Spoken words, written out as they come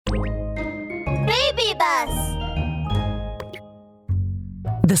Baby Bus!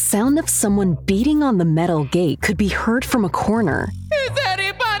 The sound of someone beating on the metal gate could be heard from a corner. Is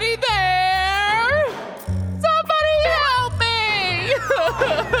anybody there? Somebody help me!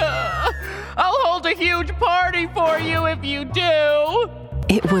 I'll hold a huge party for you if you do.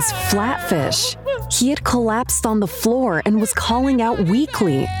 It was Flatfish. He had collapsed on the floor and was calling out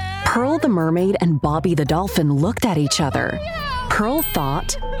weakly. Pearl the mermaid and Bobby the dolphin looked at each other. Pearl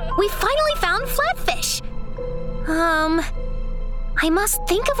thought, We finally found Flatfish! I must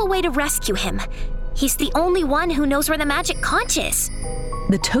think of a way to rescue him. He's the only one who knows where the magic conch is.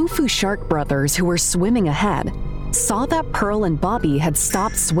 the tofu shark brothers who were swimming ahead saw that Pearl and Bobby had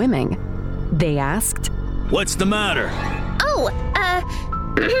stopped swimming. They asked, "What's the matter?"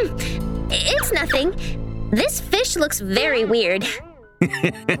 It's nothing. This fish looks very weird.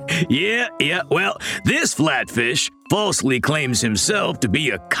 Yeah, well, this Flatfish falsely claims himself to be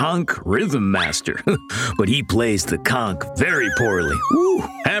a conch rhythm master, but he plays the conch very poorly. Woo!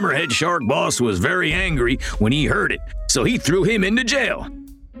 Hammerhead Shark Boss was very angry when he heard it, so he threw him into jail.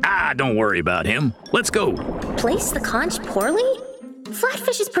 Don't worry about him. Let's go. Plays the conch poorly?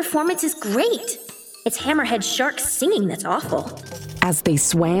 Flatfish's performance is great. It's Hammerhead Shark singing that's awful. As they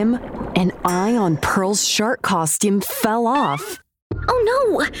swam, an eye on Pearl's shark costume fell off. Oh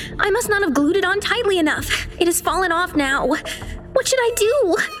no! I must not have glued it on tightly enough. It has fallen off now. What should I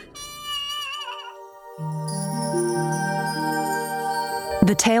do?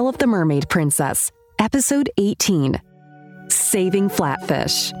 The Tale of the Mermaid Princess, Episode 18, Saving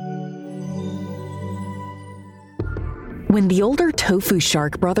Flatfish. When the older tofu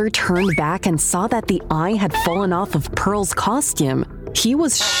shark brother turned back and saw that the eye had fallen off of Pearl's costume, he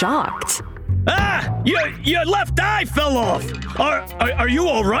was shocked. Your left eye fell off. Are you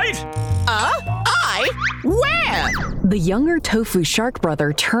all right? Eye? Where? The younger tofu shark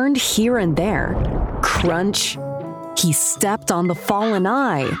brother turned here and there. Crunch. He stepped on the fallen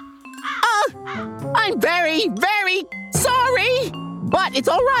eye. I'm very, very sorry. But it's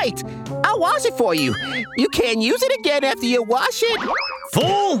all right. I'll wash it for you. You can use it again after you wash it.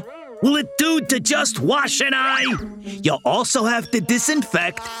 Fool! Will it do to just wash an eye? You'll also have to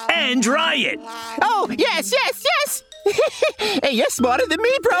disinfect and dry it. Oh, yes. Hey, you're smarter than me,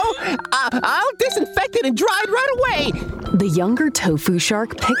 bro. I'll disinfect it and dry it right away. The younger tofu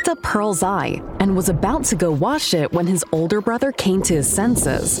shark picked up Pearl's eye and was about to go wash it when his older brother came to his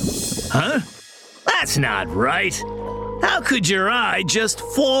senses. Huh? That's not right. How could your eye just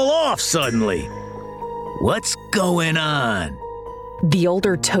fall off suddenly? What's going on? The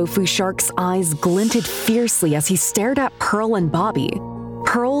older tofu shark's eyes glinted fiercely as he stared at Pearl and Bobby.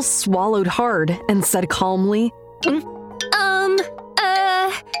 Pearl swallowed hard and said calmly,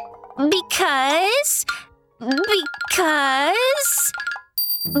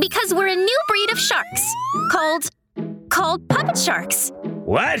 Because we're a new breed of sharks called puppet sharks.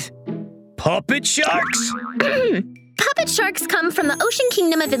 What? Puppet sharks? Puppet sharks come from the ocean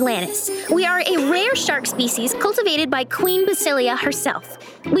kingdom of Atlantis. We are a rare shark species cultivated by Queen Basilia herself.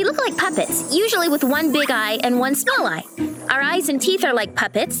 We look like puppets, usually with one big eye and one small eye. Our eyes and teeth are like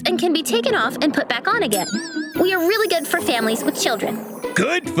puppets and can be taken off and put back on again. We are really good for families with children.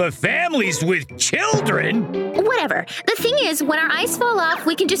 Good for families with children? Whatever. The thing is, when our eyes fall off,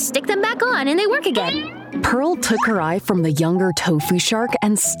 we can just stick them back on and they work again. Pearl took her eye from the younger tofu shark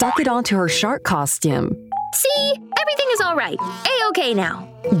and stuck it onto her shark costume. See? Everything is all right. A-okay now.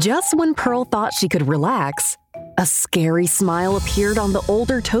 Just when Pearl thought she could relax, a scary smile appeared on the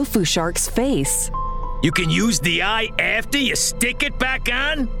older tofu shark's face. You can use the eye after you stick it back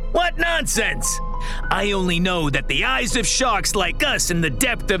on? What nonsense! I only know that the eyes of sharks like us in the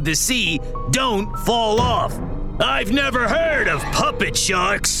depth of the sea don't fall off. I've never heard of puppet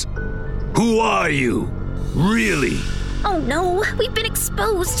sharks. Who are you? Really? Oh no, we've been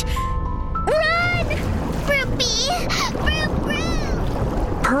exposed. Run!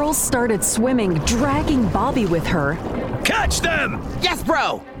 Pearl started swimming, dragging Bobby with her. Catch them! Yes,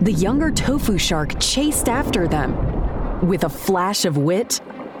 bro. The younger tofu shark chased after them. With a flash of wit,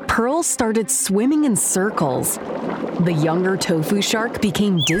 Pearl started swimming in circles. The younger tofu shark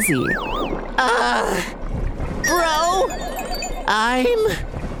became dizzy. Bro,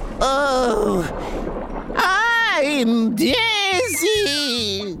 I'm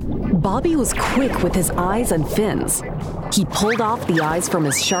dizzy. Bobby was quick with his eyes and fins. He pulled off the eyes from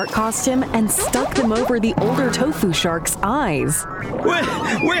his shark costume and stuck them over the older tofu shark's eyes. Where?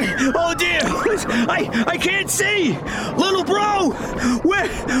 Oh dear! I can't see! Little bro!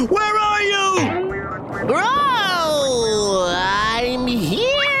 Where are you? Bro, I'm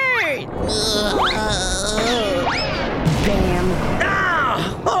here. Bam!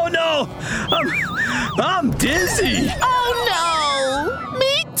 Oh no! dizzy. Oh no!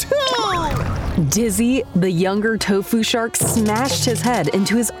 Me too! Dizzy, the younger tofu shark, smashed his head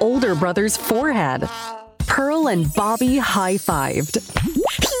into his older brother's forehead. Pearl and Bobby high-fived.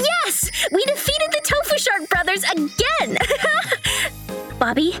 Yes! We defeated the tofu shark brothers again!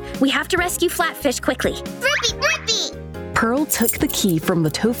 Bobby, we have to rescue Flatfish quickly. Rippy, Rippy! Pearl took the key from the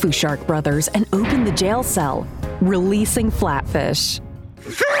tofu shark brothers and opened the jail cell, releasing Flatfish.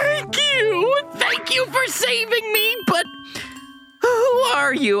 Thank you! Thank you for saving me, but who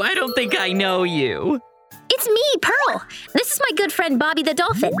are you? I don't think I know you. It's me, Pearl. This is my good friend Bobby the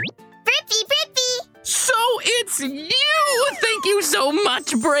dolphin. Rippy, Rippy! So it's you! Thank you so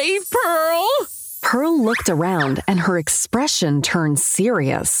much, brave Pearl! Pearl looked around and her expression turned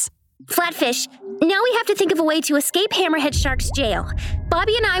serious. Flatfish, now we have to think of a way to escape Hammerhead Shark's jail.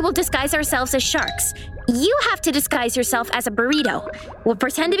 Bobby and I will disguise ourselves as sharks. You have to disguise yourself as a burrito. We'll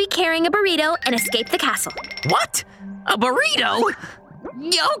pretend to be carrying a burrito and escape the castle. What? A burrito?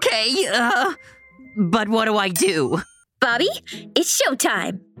 Okay, but what do I do? Bobby, it's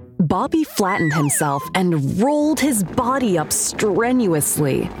showtime. Bobby flattened himself and rolled his body up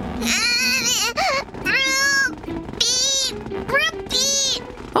strenuously.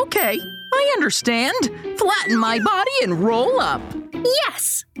 Okay, I understand. Flatten my body and roll up.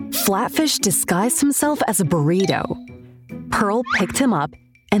 Yes. Flatfish disguised himself as a burrito. Pearl picked him up,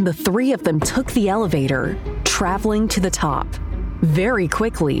 and the three of them took the elevator, traveling to the top. Very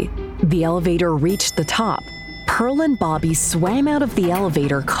quickly, the elevator reached the top. Pearl and Bobby swam out of the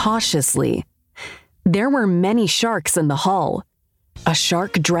elevator cautiously. There were many sharks in the hall. A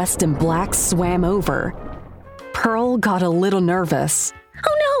shark dressed in black swam over. Pearl got a little nervous.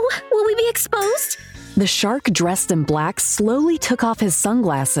 Oh no, will we be exposed? The shark dressed in black slowly took off his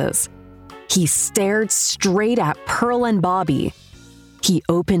sunglasses. He stared straight at Pearl and Bobby. He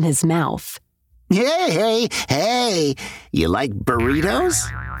opened his mouth. Hey, you like burritos?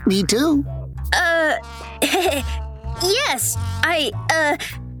 Me too. Yes, I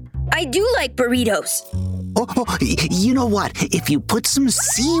do like burritos. Oh, you know what? If you put some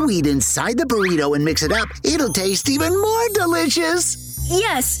seaweed inside the burrito and mix it up, it'll taste even more delicious.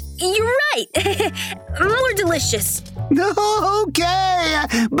 Yes, you're right. More delicious. Okay,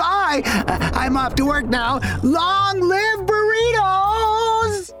 bye. I'm off to work now. Long live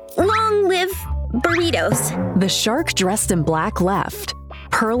burritos! Long live burritos. The shark dressed in black left.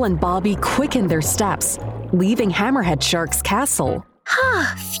 Pearl and Bobby quickened their steps, leaving Hammerhead Shark's castle.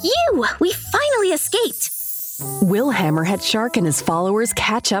 Phew, we finally escaped. Will Hammerhead Shark and his followers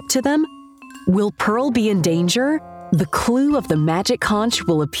catch up to them? Will Pearl be in danger? The clue of the magic conch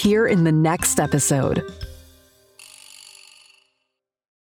will appear in the next episode.